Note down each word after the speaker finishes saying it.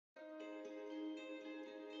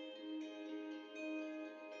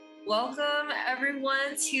Welcome,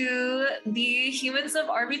 everyone, to the Humans of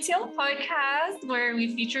RBTL podcast, where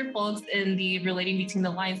we feature folks in the Relating Between the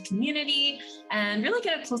Lines community and really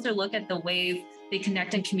get a closer look at the ways they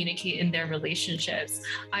connect and communicate in their relationships.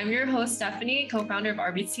 I'm your host, Stephanie, co-founder of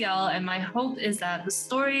RBTL, and my hope is that the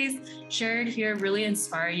stories shared here really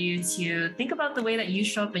inspire you to think about the way that you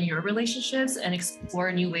show up in your relationships and explore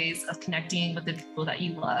new ways of connecting with the people that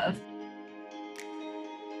you love.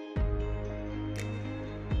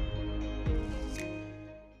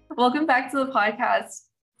 Welcome back to the podcast.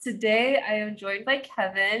 Today, I am joined by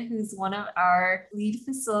Kevin, who's one of our lead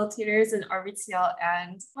facilitators in RBTL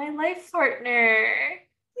and my life partner.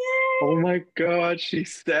 Yay! Oh my God, she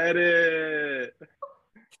said it.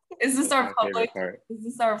 Is this our public? Is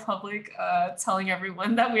this our public telling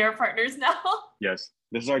everyone that we are partners now? Yes,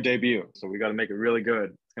 this is our debut, so we got to make it really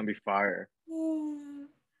good. It's gonna be fire.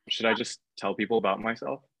 Should I just tell people about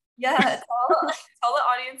myself? Yeah, tell the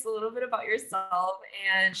audience a little bit about yourself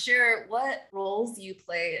and share what roles you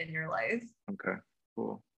play in your life. Okay,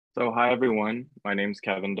 cool. So hi everyone, my name's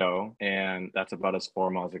Kevin Doe, and that's about as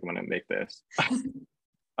formal as I'm gonna make this.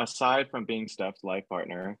 Aside from being Steph's life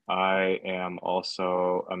partner, I am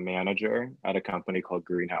also a manager at a company called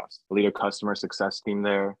Greenhouse. I lead a customer success team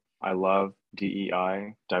there. I love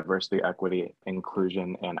DEI, diversity, equity,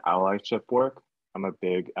 inclusion, and allyship work. I'm a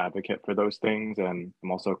big advocate for those things, and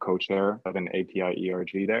I'm also co-chair of an API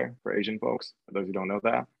ERG there for Asian folks, for those who don't know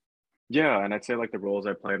that. Yeah, and I'd say like the roles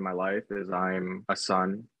I play in my life is I'm a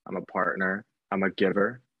son, I'm a partner, I'm a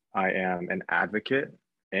giver, I am an advocate,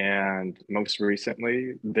 and most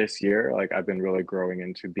recently this year, like I've been really growing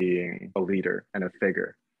into being a leader and a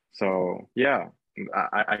figure. So yeah,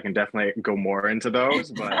 I can definitely go more into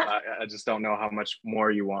those, but I just don't know how much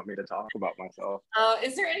more you want me to talk about myself.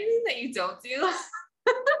 Is there anything that you don't do?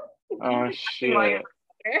 Oh shit. You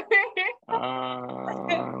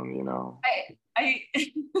know,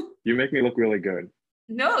 you make me look really good.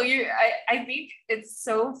 No, I think it's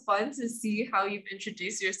so fun to see how you've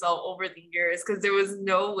introduced yourself over the years, because there was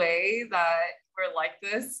no way that we're like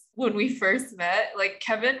this when we first met. Like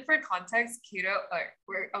Kevin, for context, Kato,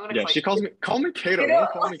 I'm gonna call me Kato. Don't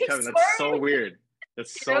call me Kevin. That's so weird.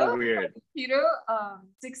 That's so weird. Kato,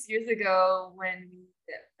 6 years ago when we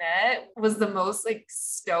met, was the most like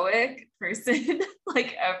stoic person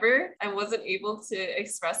like ever, and wasn't able to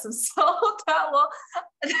express himself that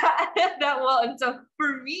well. And so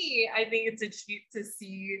for me, I think it's a treat to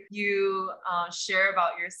see you share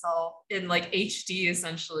about yourself in like HD,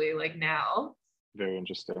 essentially, like now. Very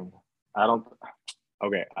interesting. I don't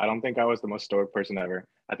think I was the most stoic person ever.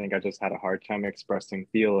 I think I just had a hard time expressing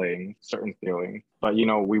certain feelings. But you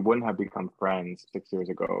know, we wouldn't have become friends 6 years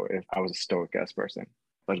ago if I was a stoic ass person.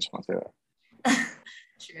 So I just want to say that.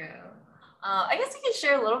 True. I guess we can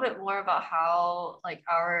share a little bit more about how like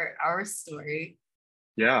our story.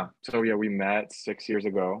 Yeah. So yeah, we met 6 years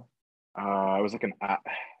ago. It was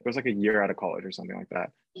like a year out of college or something like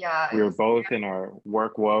that. Yeah. We were both in our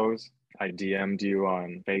work woes. I DM'd you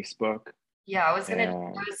on Facebook. Yeah, I was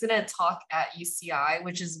gonna talk at UCI,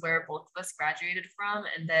 which is where both of us graduated from,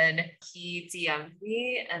 and then he DM'd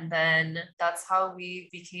me, and then that's how we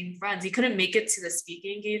became friends. He couldn't make it to the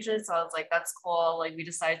speaking engagement, so I was like, "That's cool." Like, we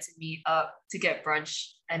decided to meet up to get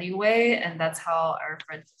brunch anyway, and that's how our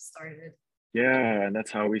friendship started. Yeah, and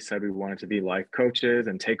that's how we said we wanted to be life coaches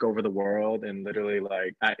and take over the world, and literally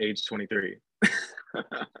like at age 23.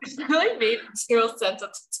 It really made zero sense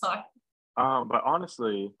at the time. But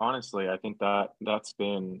honestly, I think that's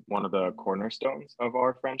been one of the cornerstones of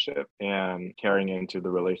our friendship and carrying into the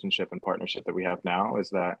relationship and partnership that we have now is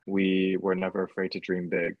that we were never afraid to dream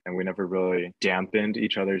big, and we never really dampened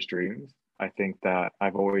each other's dreams. I think that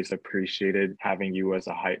I've always appreciated having you as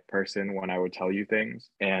a hype person when I would tell you things.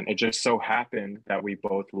 And it just so happened that we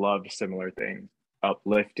both loved similar things.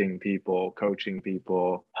 Uplifting people, coaching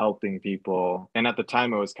people, helping people. And at the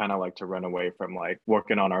time, it was kind of like to run away from like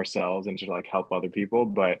working on ourselves and to like help other people.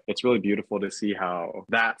 But it's really beautiful to see how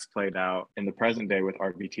that's played out in the present day with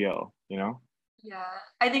RBTL, you know? Yeah,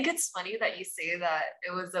 I think it's funny that you say that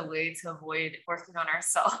it was a way to avoid working on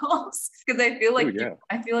ourselves, because I feel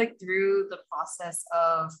like through the process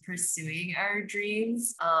of pursuing our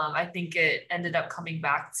dreams, I think it ended up coming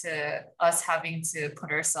back to us having to put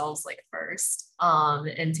ourselves like first,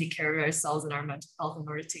 and take care of ourselves and our mental health in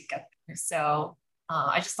order to get there. So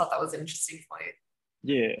I just thought that was an interesting point.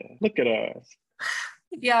 Yeah, look at us.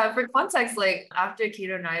 Yeah, for context, like after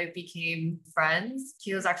Kato and I became friends,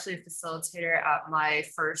 he was actually a facilitator at my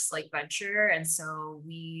first like venture. And so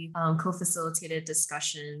we co-facilitated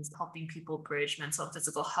discussions, helping people bridge mental and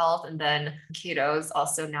physical health. And then Kato is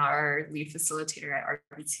also now our lead facilitator at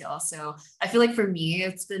RBTL. So I feel like for me,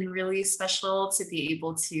 it's been really special to be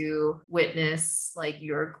able to witness like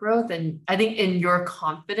your growth and I think in your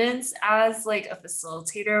confidence as like a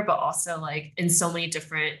facilitator, but also like in so many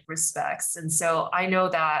different respects. And so I know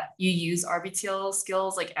that you use RBTL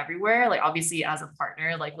skills like everywhere, like obviously as a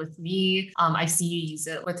partner, like with me, I see you use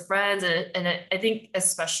it with friends I think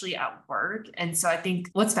especially at work. And so I think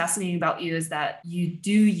what's fascinating about you is that you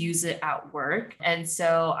do use it at work. And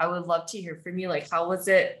so I would love to hear from you, like, how was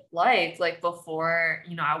it like before,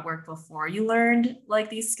 at work before you learned like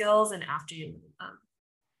these skills and after you learned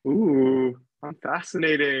them? Ooh, I'm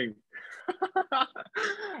fascinating.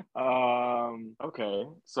 Okay.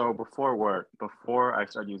 So before work, before I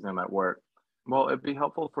started using them at work, well, it'd be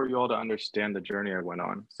helpful for you all to understand the journey I went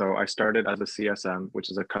on. So I started as a CSM,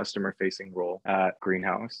 which is a customer facing role at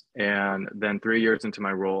Greenhouse. And then 3 years into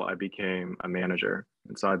my role, I became a manager.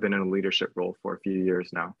 And so I've been in a leadership role for a few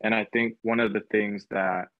years now. And I think one of the things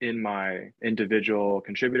that in my individual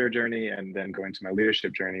contributor journey and then going to my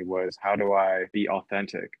leadership journey was, how do I be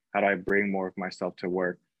authentic? How do I bring more of myself to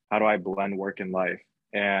work? How do I blend work and life?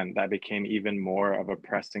 And that became even more of a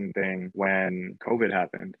pressing thing when COVID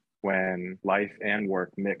happened, when life and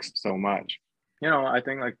work mixed so much. I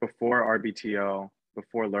think like before RBTL,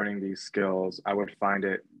 before learning these skills, I would find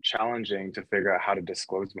it challenging to figure out how to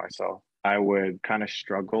disclose myself. I would kind of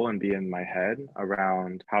struggle and be in my head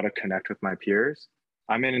around how to connect with my peers.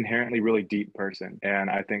 I'm an inherently really deep person. And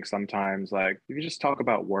I think sometimes, like, if you just talk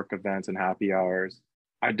about work events and happy hours,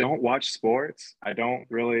 I don't watch sports. I don't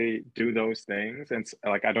really do those things. And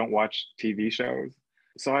like, I don't watch TV shows.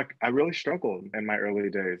 So I really struggled in my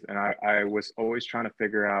early days. And I was always trying to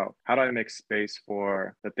figure out, how do I make space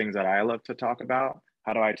for the things that I love to talk about?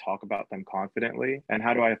 How do I talk about them confidently? And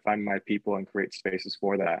how do I find my people and create spaces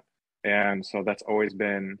for that? And so that's always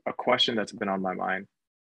been a question that's been on my mind.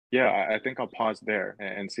 Yeah, I think I'll pause there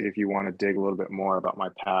and see if you want to dig a little bit more about my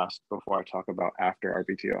past before I talk about after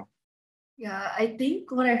RBTO. Yeah, I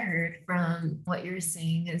think what I heard from what you're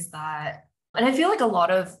saying is that, and I feel like a lot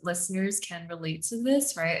of listeners can relate to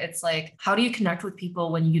this, right? It's like, how do you connect with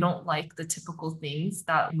people when you don't like the typical things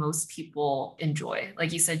that most people enjoy?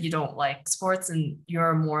 Like you said, you don't like sports and you're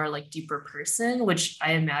a more like deeper person, which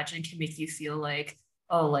I imagine can make you feel like,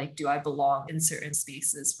 oh, like, do I belong in certain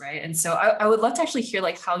spaces, right? And so I would love to actually hear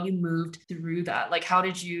like how you moved through that. Like, how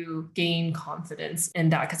did you gain confidence in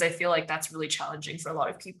that? Because I feel like that's really challenging for a lot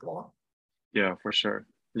of people. Yeah, for sure.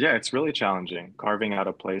 Yeah, it's really challenging carving out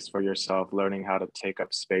a place for yourself, learning how to take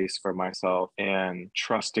up space for myself, and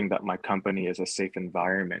trusting that my company is a safe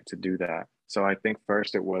environment to do that. So I think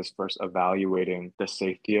first it was first evaluating the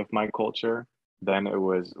safety of my culture. Then it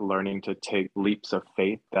was learning to take leaps of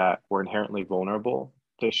faith that were inherently vulnerable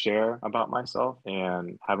to share about myself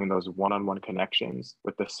and having those one-on-one connections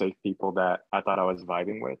with the safe people that I thought I was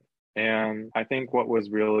vibing with. And I think what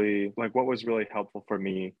was really helpful for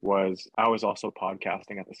me was I was also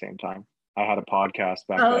podcasting at the same time. I had a podcast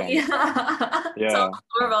back Oh then. yeah. Tell Yeah, me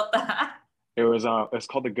more about that. it's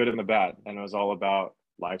called The Good and the Bad, and it was all about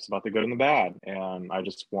life's about the good and the bad. And I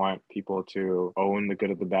just want people to own the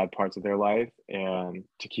good and the bad parts of their life and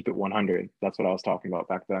to keep it 100. That's what I was talking about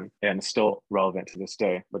back then, and it's still relevant to this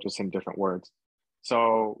day, but just in different words.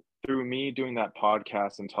 So through me doing that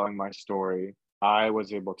podcast and telling my story, I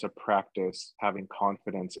was able to practice having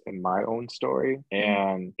confidence in my own story.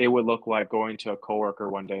 And it would look like going to a coworker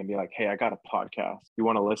one day and be like, hey, I got a podcast. You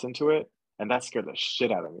want to listen to it? And that scared the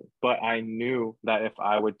shit out of me. But I knew that if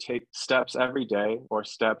I would take steps every day or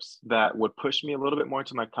steps that would push me a little bit more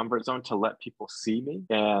into my comfort zone to let people see me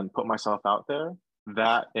and put myself out there,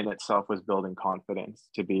 that in itself was building confidence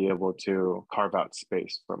to be able to carve out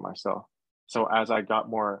space for myself. So as I got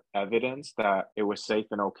more evidence that it was safe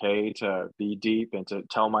and okay to be deep and to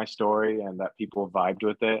tell my story and that people vibed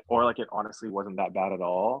with it, or like it honestly wasn't that bad at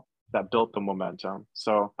all, that built the momentum.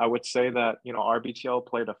 So I would say that, RBTL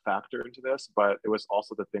played a factor into this, but it was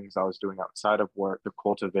also the things I was doing outside of work to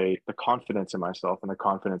cultivate the confidence in myself and the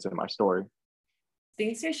confidence in my story.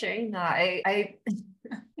 Thanks for sharing that. I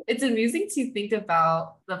it's amusing to think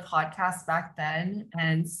about the podcast back then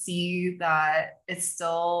and see that it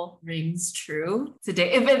still rings true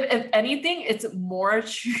today. If anything, it's more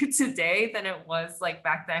true today than it was like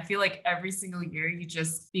back then. I feel like every single year you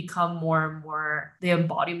just become more and more the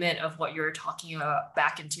embodiment of what you were talking about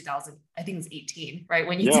back in 2000. I think it was 18, right?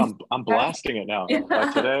 When you Yeah, I'm blasting it now. yeah.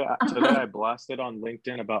 Like today I blasted on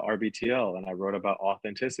LinkedIn about RBTL, and I wrote about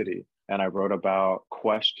authenticity, and I wrote about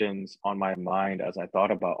questions on my mind as I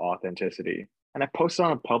thought about authenticity. and I posted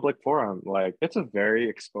on a public forum. Like, it's a very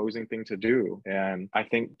exposing thing to do. And I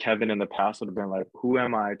think Kevin in the past would have been like, who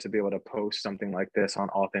am I to be able to post something like this on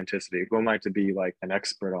authenticity? Who am I to be like an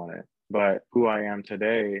expert on it? But who I am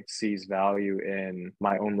today sees value in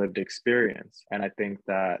my own lived experience. And I think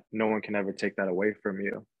that no one can ever take that away from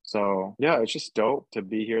you. So yeah, it's just dope to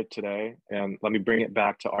be here today. And let me bring it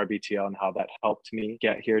back to RBTL and how that helped me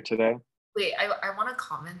get here today. Wait, I want to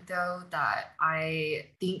comment though that I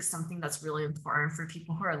think something that's really important for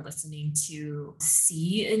people who are listening to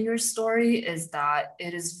see in your story is that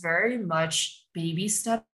it is very much baby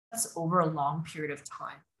steps over a long period of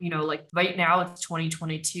time. You know, like right now it's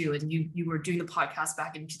 2022 and you were doing the podcast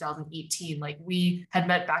back in 2018. Like we had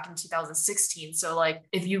met back in 2016. So like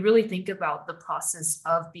if you really think about the process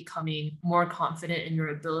of becoming more confident in your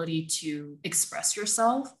ability to express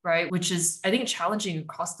yourself, right? Which is I think challenging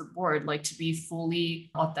across the board, like to be fully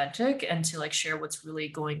authentic and to like share what's really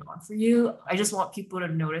going on for you. I just want people to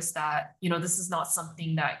notice that, you know, this is not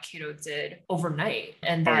something that Cato did overnight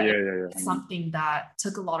and that it's something that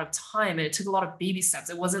took a lot of time and it took a lot of baby steps.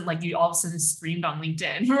 It wasn't like you all of a sudden streamed on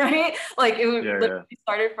LinkedIn, right? Like it literally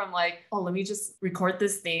started from like, oh, let me just record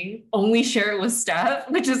this thing, only share it with Steph,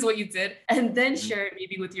 which is what you did, and then share it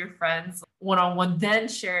maybe with your friends one-on-one, then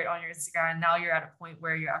share it on your Instagram. And now you're at a point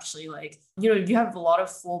where you're actually like, you know, you have a lot of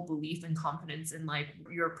full belief and confidence in like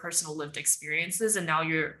your personal lived experiences. And now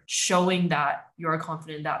you're showing that you're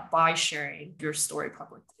confident in that by sharing your story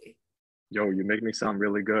publicly. Yo, you make me sound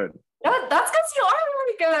really good. That's because you are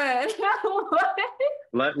really good.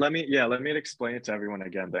 Let me explain it to everyone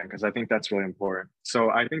again then, because I think that's really important. So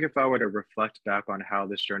I think if I were to reflect back on how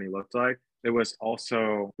this journey looked like, it was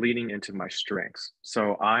also leaning into my strengths.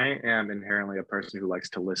 So I am inherently a person who likes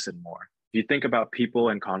to listen more. If you think about people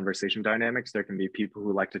and conversation dynamics, there can be people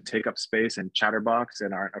who like to take up space and chatterbox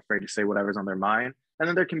and aren't afraid to say whatever's on their mind. And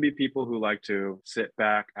then there can be people who like to sit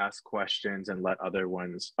back, ask questions, and let other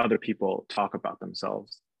people talk about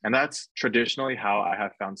themselves. And that's traditionally how I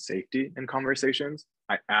have found safety in conversations.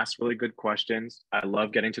 I ask really good questions. I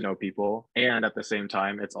love getting to know people. And at the same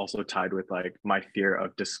time, it's also tied with like my fear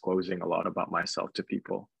of disclosing a lot about myself to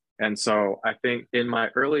people. And so I think in my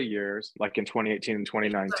early years, like in 2018 and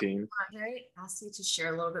 2019. Can I ask you to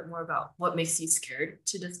share a little bit more about what makes you scared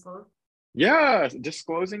to disclose? Yeah,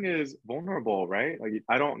 disclosing is vulnerable, right? Like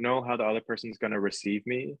I don't know how the other person's going to receive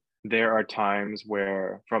me. There are times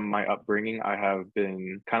where from my upbringing, I have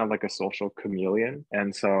been kind of like a social chameleon.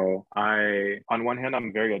 And so on one hand,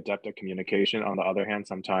 I'm very adept at communication. On the other hand,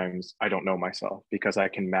 sometimes I don't know myself because I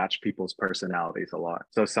can match people's personalities a lot.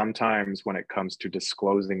 So sometimes when it comes to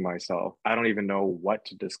disclosing myself, I don't even know what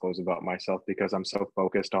to disclose about myself because I'm so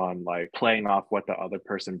focused on like playing off what the other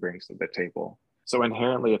person brings to the table. So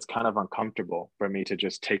inherently, it's kind of uncomfortable for me to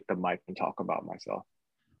just take the mic and talk about myself.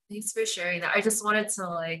 Thanks for sharing that. I just wanted to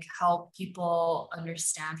like help people who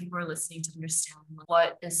are listening to understand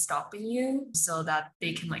what is stopping you so that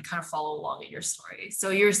they can like kind of follow along in your story. So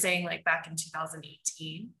you're saying like back in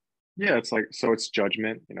 2018. Yeah, it's like, so it's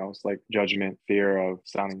judgment, it's like judgment, fear of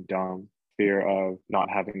sounding dumb, fear of not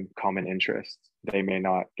having common interests. They may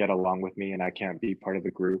not get along with me and I can't be part of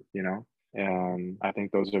the group. And I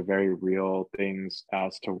think those are very real things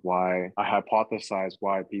as to why I hypothesize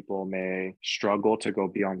why people may struggle to go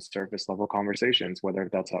beyond surface level conversations, whether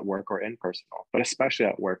that's at work or in personal, but especially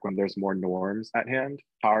at work when there's more norms at hand,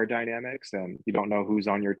 power dynamics, and you don't know who's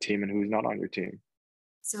on your team and who's not on your team.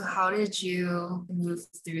 So how did you move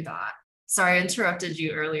through that? Sorry, I interrupted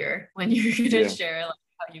you earlier when you were going to share like,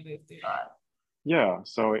 how you moved through that. Yeah,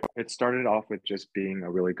 so it started off with just being a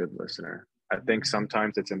really good listener. I think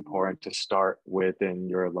sometimes it's important to start within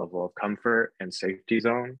your level of comfort and safety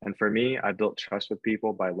zone. And for me, I built trust with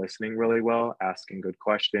people by listening really well, asking good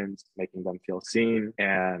questions, making them feel seen,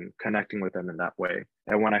 and connecting with them in that way.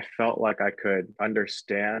 And when I felt like I could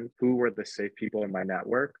understand who were the safe people in my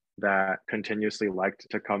network that continuously liked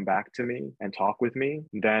to come back to me and talk with me,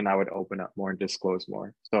 then I would open up more and disclose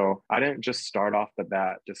more. So I didn't just start off the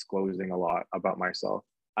bat disclosing a lot about myself.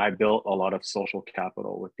 I built a lot of social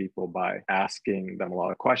capital with people by asking them a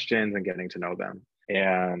lot of questions and getting to know them.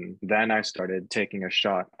 And then I started taking a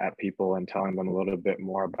shot at people and telling them a little bit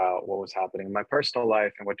more about what was happening in my personal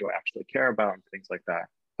life and what do I actually care about and things like that.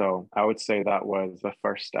 So I would say that was the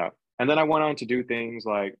first step. And then I went on to do things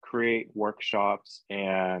like create workshops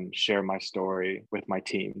and share my story with my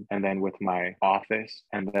team, and then with my office,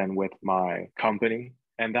 and then with my company.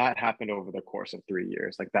 And that happened over the course of 3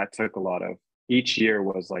 years. Like that took a lot of, each year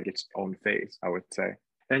was like its own phase, I would say.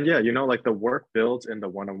 And yeah, like the work builds in the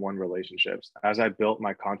one-on-one relationships. As I built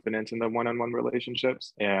my confidence in the one-on-one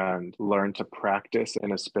relationships and learned to practice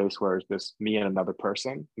in a space where it's just me and another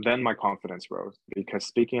person, then my confidence rose, because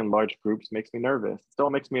speaking in large groups makes me nervous. Still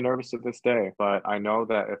makes me nervous to this day, but I know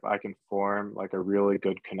that if I can form like a really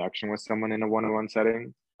good connection with someone in a one-on-one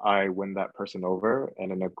setting, I win that person over.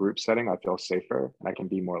 And in a group setting, I feel safer and I can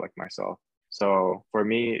be more like myself. So for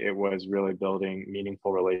me, it was really building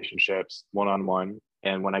meaningful relationships one on one.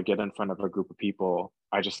 And when I get in front of a group of people,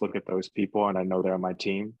 I just look at those people and I know they're on my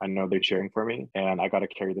team. I know they're cheering for me. And I got to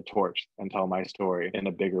carry the torch and tell my story in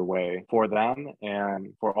a bigger way for them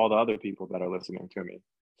and for all the other people that are listening to me.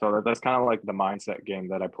 So that's kind of like the mindset game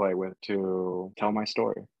that I play with to tell my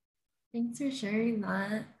story. Thanks for sharing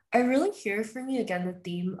that. I really hear from you again the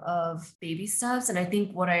theme of baby steps. And I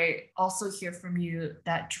think what I also hear from you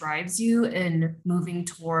that drives you in moving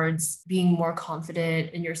towards being more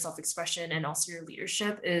confident in your self-expression and also your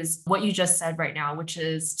leadership is what you just said right now, which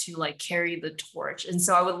is to like carry the torch. And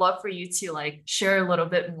so I would love for you to like share a little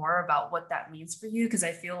bit more about what that means for you, because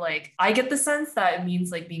I feel like I get the sense that it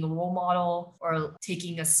means like being a role model or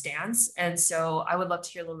taking a stance. And so I would love to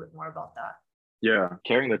hear a little bit more about that. Yeah,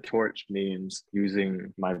 carrying the torch means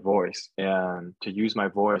using my voice. And to use my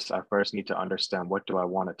voice, I first need to understand, what do I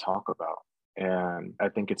want to talk about? And I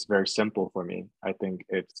think it's very simple for me. I think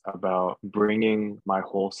it's about bringing my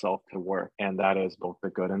whole self to work. And that is both the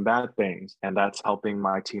good and bad things. And that's helping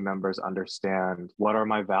my team members understand, what are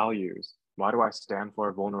my values? Why do I stand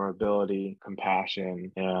for vulnerability,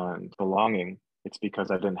 compassion, and belonging? It's because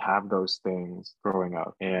I didn't have those things growing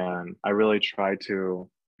up. And I really try to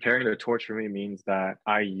carrying the torch. For me means that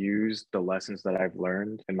I use the lessons that I've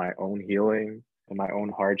learned in my own healing and my own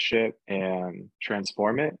hardship and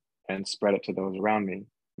transform it and spread it to those around me.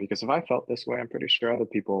 Because if I felt this way, I'm pretty sure other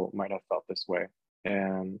people might have felt this way.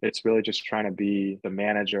 And it's really just trying to be the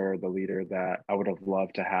manager, the leader that I would have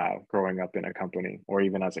loved to have growing up in a company or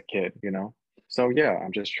even as a kid, So yeah,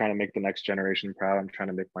 I'm just trying to make the next generation proud. I'm trying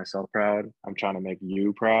to make myself proud. I'm trying to make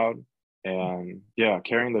you proud. And yeah,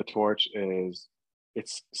 carrying the torch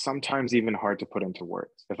it's sometimes even hard to put into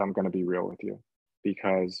words, if I'm going to be real with you,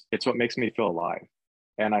 because it's what makes me feel alive.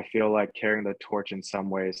 And I feel like carrying the torch in some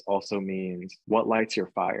ways also means, what lights your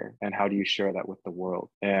fire and how do you share that with the world?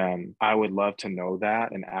 And I would love to know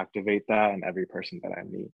that and activate that in every person that I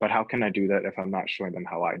meet. But how can I do that if I'm not showing them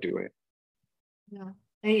how I do it? Yeah.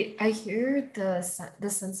 I hear the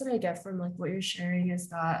sense that I get from like what you're sharing is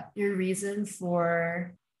that your reason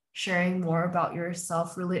for sharing more about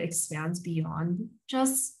yourself really expands beyond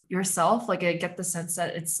just yourself. Like I get the sense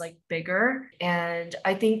that it's like bigger. And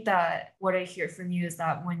I think that what I hear from you is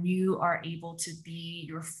that when you are able to be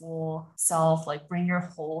your full self, like bring your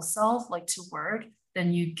whole self like to work,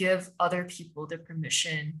 then you give other people the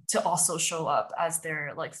permission to also show up as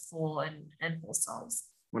their like full and whole selves.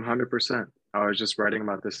 100%. I was just writing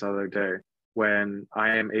about this the other day. When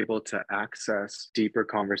I am able to access deeper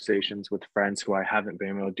conversations with friends who I haven't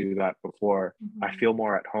been able to do that before, I feel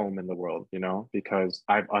more at home in the world, because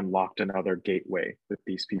I've unlocked another gateway with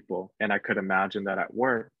these people. And I could imagine that at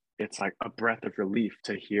work, it's like a breath of relief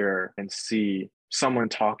to hear and see someone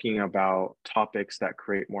talking about topics that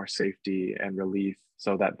create more safety and relief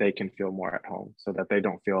so that they can feel more at home, so that they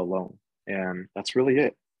don't feel alone. And that's really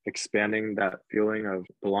it, expanding that feeling of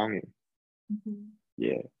belonging.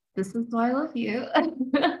 Yeah. This is why I love you.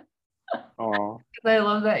 Aww. I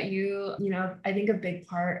love that I think a big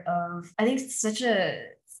part of, I think such a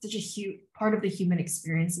huge part of the human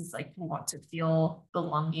experience is like to want to feel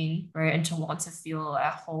belonging, right? And to want to feel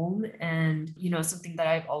at home. And, something that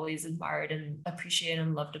I've always admired and appreciated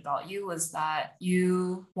and loved about you was that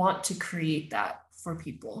you want to create that for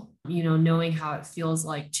people, knowing how it feels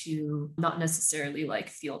like to not necessarily like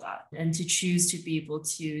feel that, and to choose to be able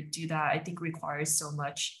to do that, I think requires so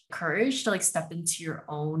much courage to like step into your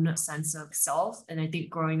own sense of self. And I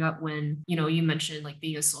think growing up, when, you mentioned like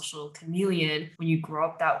being a social chameleon, when you grow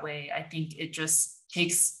up that way, I think it just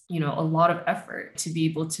takes, a lot of effort to be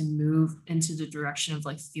able to move into the direction of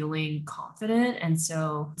like feeling confident. And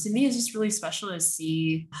so to me, it's just really special to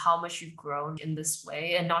see how much you've grown in this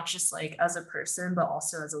way, and not just like as a person, but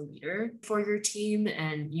also as a leader for your team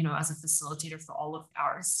and, as a facilitator for all of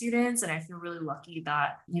our students. And I feel really lucky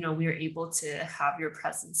that, we are able to have your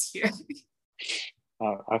presence here.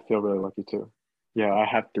 I feel really lucky too. Yeah, I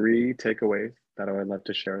have 3 takeaways that I would love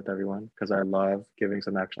to share with everyone, because I love giving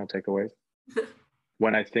some actionable takeaways.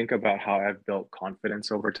 When I think about how I've built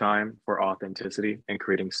confidence over time for authenticity and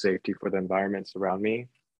creating safety for the environments around me,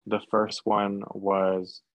 the first one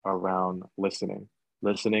was around listening.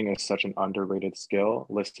 Listening is such an underrated skill.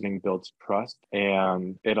 Listening builds trust,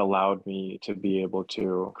 and it allowed me to be able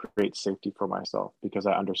to create safety for myself because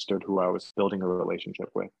I understood who I was building a relationship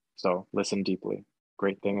with. So listen deeply.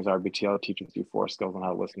 Great thing is RBTL teaches you 4 skills on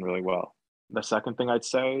how to listen really well. The second thing I'd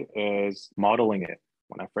say is modeling it.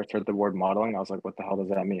 When I first heard the word modeling, I was like, what the hell does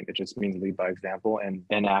that mean? It just means lead by example and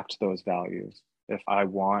enact those values. If I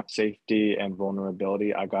want safety and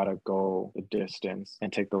vulnerability, I gotta go the distance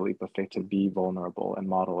and take the leap of faith to be vulnerable and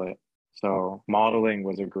model it. So modeling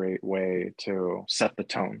was a great way to set the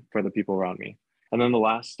tone for the people around me. And then the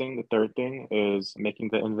last thing, the third thing is making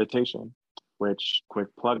the invitation, which, quick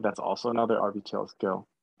plug, that's also another RBTL skill.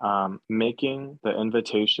 Making the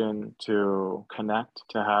invitation to connect,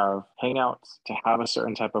 to have hangouts, to have a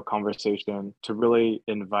certain type of conversation, to really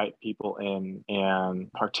invite people in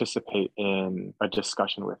and participate in a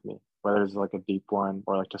discussion with me, whether it's like a deep one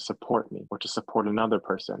or like to support me or to support another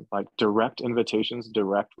person. Like direct invitations,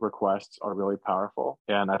 direct requests are really powerful.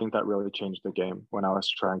 And I think that really changed the game when I was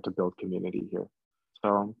trying to build community here.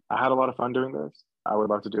 So I had a lot of fun doing this. I would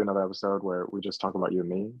love to do another episode where we just talk about you and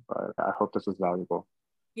me, but I hope this was valuable.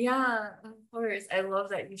 Yeah, of course. I love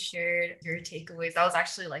that you shared your takeaways. That was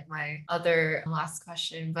actually like my other last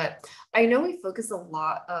question, but I know we focus a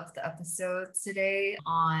lot of the episodes today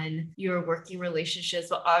on your working relationships,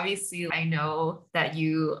 but obviously I know that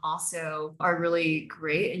you also are really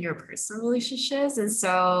great in your personal relationships. And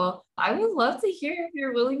so I would love to hear if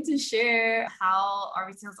you're willing to share how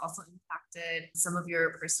RBTL has also impacted some of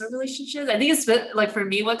your personal relationships. I think it's like for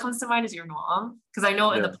me, what comes to mind is your mom. Because I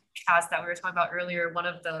know in the podcast that we were talking about earlier, one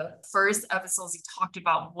of the first episodes you talked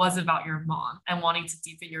about was about your mom and wanting to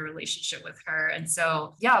deepen your relationship with her. And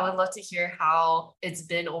so, yeah, I would love to hear how it's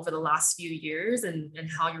been over the last few years and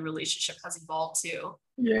how your relationship has evolved too.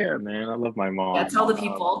 Yeah, man, I love my mom. Yeah, tell the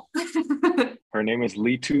people. Her name is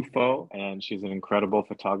Lee Tu Fo, and she's an incredible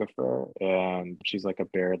photographer, and she's like a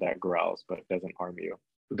bear that growls but doesn't harm you.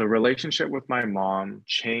 The relationship with my mom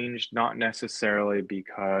changed not necessarily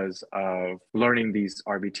because of learning these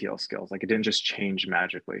RBTL skills. Like it didn't just change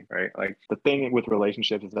magically, right? Like the thing with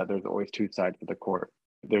relationships is that there's always 2 sides to the court.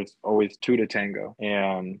 There's always 2 to tango.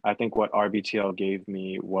 And I think what RBTL gave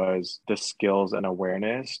me was the skills and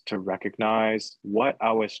awareness to recognize what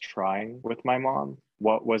I was trying with my mom,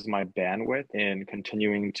 what was my bandwidth in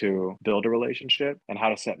continuing to build a relationship, and how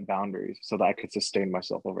to set boundaries so that I could sustain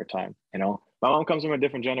myself over time. You know, my mom comes from a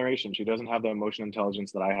different generation. She doesn't have the emotional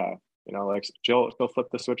intelligence that I have. You know, like she'll flip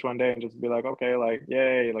the switch one day and just be like, okay, like,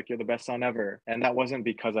 yay, like you're the best son ever. And that wasn't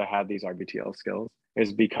because I had these RBTL skills.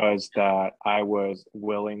 It's because that I was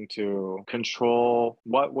willing to control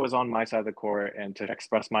what was on my side of the court and to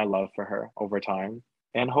express my love for her over time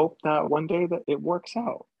and hope that one day that it works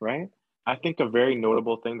out, right? I think a very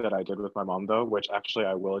notable thing that I did with my mom, though, which actually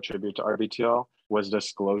I will attribute to RBTL, was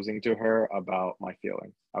disclosing to her about my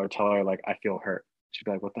feelings. I would tell her, like, I feel hurt. She'd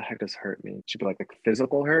be like, what the heck does hurt mean? She'd be like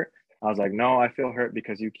physical hurt? I was like, no, I feel hurt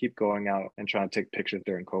because you keep going out and trying to take pictures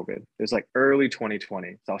during COVID. It was like early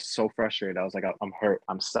 2020. So I was so frustrated. I was like, I'm hurt.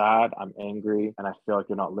 I'm sad. I'm angry. And I feel like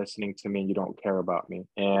you're not listening to me. You don't care about me.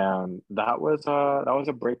 And that was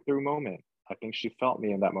a breakthrough moment. I think she felt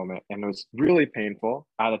me in that moment, and it was really painful.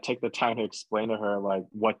 I had to take the time to explain to her like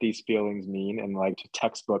what these feelings mean and like to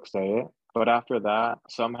textbook say it. But after that,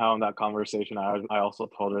 somehow in that conversation, I also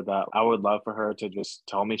told her that I would love for her to just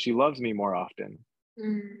tell me she loves me more often.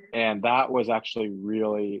 And that was actually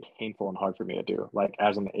really painful and hard for me to do. Like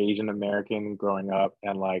as an Asian American growing up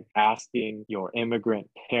and like asking your immigrant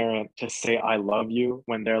parent to say I love you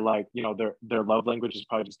when they're like, you know, their love language is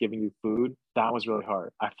probably just giving you food. That was really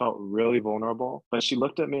hard. I felt really vulnerable. But she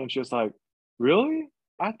looked at me and she was like, really?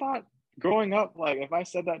 I thought growing up, like if I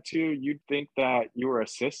said that to you, you'd think that you were a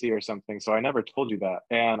sissy or something. So I never told you that.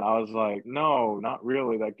 And I was like, no, not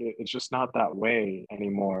really. Like it's just not that way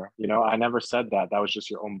anymore. You know, I never said that. That was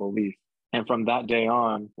just your own belief. And from that day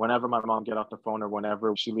on, whenever my mom get off the phone or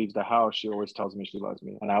whenever she leaves the house, she always tells me she loves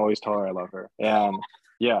me. And I always tell her I love her. And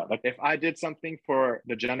yeah, like if I did something for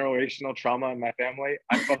the generational trauma in my family,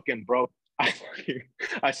 I fucking broke.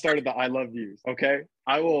 I started the I love yous, okay?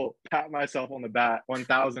 I will pat myself on the back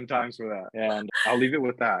 1,000 times for that. And I'll leave it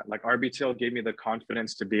with that. Like RBTL gave me the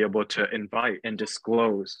confidence to be able to invite and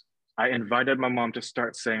disclose. I invited my mom to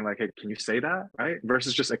start saying like, hey, can you say that, right?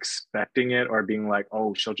 Versus just expecting it or being like,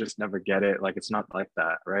 oh, she'll just never get it. Like, it's not like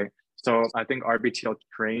that, right? So I think RBTL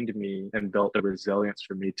trained me and built the resilience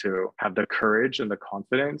for me to have the courage and the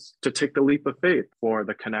confidence to take the leap of faith for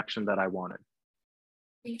the connection that I wanted.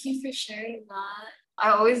 Thank you for sharing that. I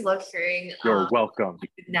always love hearing You're welcome.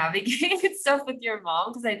 navigate stuff with your mom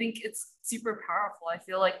because I think it's super powerful. I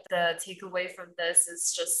feel like the takeaway from this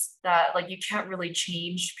is just that like you can't really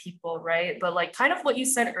change people, right? But like kind of what you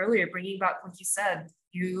said earlier, bringing back what you said,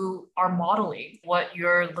 you are modeling what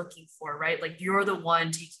you're looking for, right? Like you're the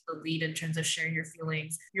one taking the lead in terms of sharing your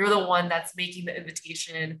feelings. You're the one that's making the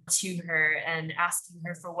invitation to her and asking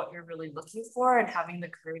her for what you're really looking for and having the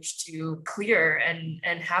courage to clear and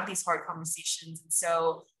have these hard conversations. And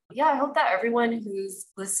so yeah, I hope that everyone who's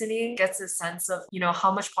listening gets a sense of,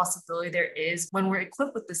 how much possibility there is when we're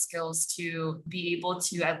equipped with the skills to be able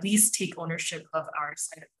to at least take ownership of our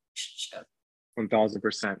side of the relationship.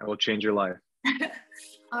 1000%. It will change your life.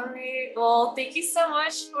 All right. Well, thank you so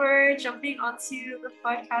much for jumping onto the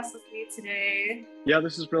podcast with me today. Yeah,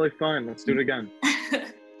 this is really fun. Let's do it again.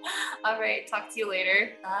 All right. Talk to you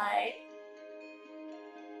later. Bye.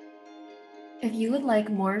 If you would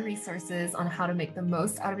like more resources on how to make the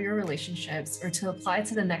most out of your relationships or to apply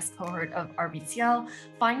to the next cohort of RBTL,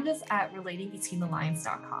 find us at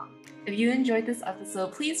relatingbetweenthelines.com. If you enjoyed this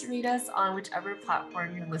episode, please rate us on whichever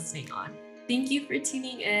platform you're listening on. Thank you for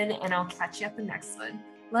tuning in, and I'll catch you at the next one.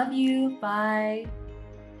 Love you. Bye.